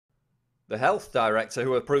The health director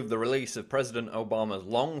who approved the release of President Obama's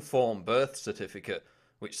long-form birth certificate,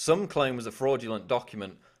 which some claim was a fraudulent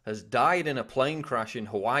document, has died in a plane crash in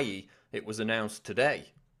Hawaii, it was announced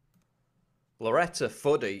today. Loretta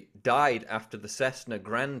Fuddy died after the Cessna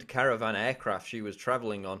Grand Caravan aircraft she was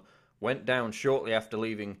travelling on went down shortly after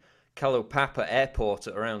leaving Kalaupapa Airport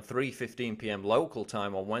at around 3:15 p.m. local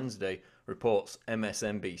time on Wednesday, reports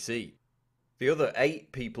MSNBC. The other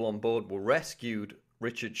 8 people on board were rescued.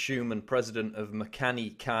 Richard Schuman, president of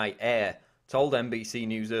Makani Kai Air, told NBC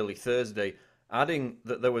News early Thursday, adding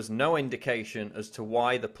that there was no indication as to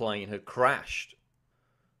why the plane had crashed.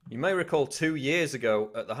 You may recall 2 years ago,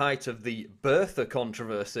 at the height of the birther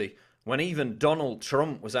controversy, when even Donald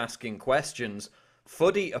Trump was asking questions,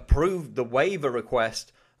 Fuddy approved the waiver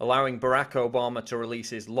request allowing Barack Obama to release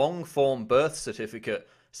his long-form birth certificate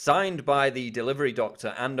signed by the delivery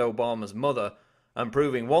doctor and Obama's mother, and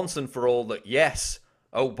proving once and for all that yes,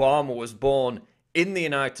 Obama was born in the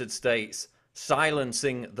United States,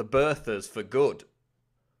 silencing the birthers for good.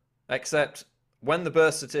 Except, when the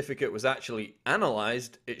birth certificate was actually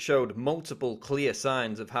analysed, it showed multiple clear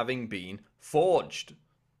signs of having been forged.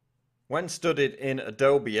 When studied in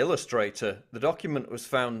Adobe Illustrator, the document was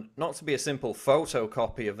found not to be a simple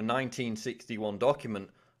photocopy of a 1961 document,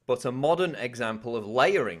 but a modern example of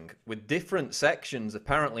layering, with different sections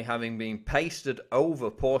apparently having been pasted over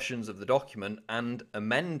portions of the document and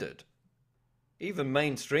amended. Even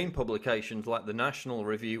mainstream publications like the National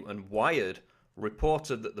Review and Wired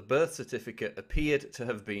reported that the birth certificate appeared to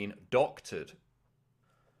have been doctored.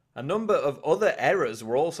 A number of other errors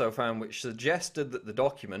were also found which suggested that the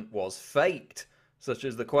document was faked, such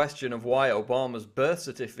as the question of why Obama's birth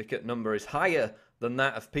certificate number is higher than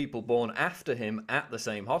that of people born after him at the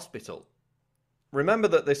same hospital. Remember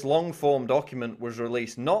that this long-form document was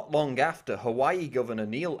released not long after Hawaii Governor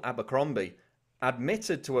Neil Abercrombie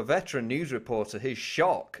admitted to a veteran news reporter his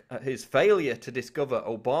shock at his failure to discover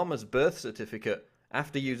Obama's birth certificate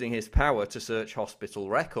after using his power to search hospital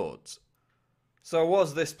records. So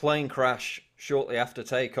was this plane crash shortly after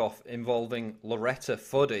takeoff involving Loretta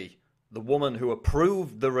Fuddy, the woman who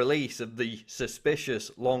approved the release of the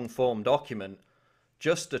suspicious long-form document,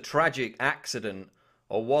 just a tragic accident,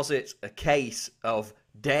 or was it a case of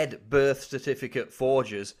dead birth certificate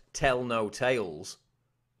forgers tell no tales?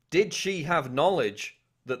 Did she have knowledge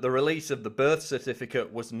that the release of the birth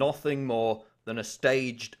certificate was nothing more than a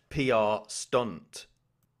staged PR stunt?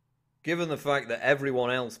 Given the fact that everyone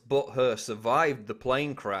else but her survived the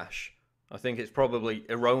plane crash, I think it's probably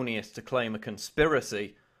erroneous to claim a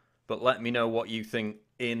conspiracy, but let me know what you think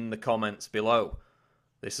in the comments below.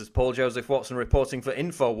 This is Paul Joseph Watson reporting for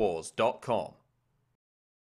Infowars.com.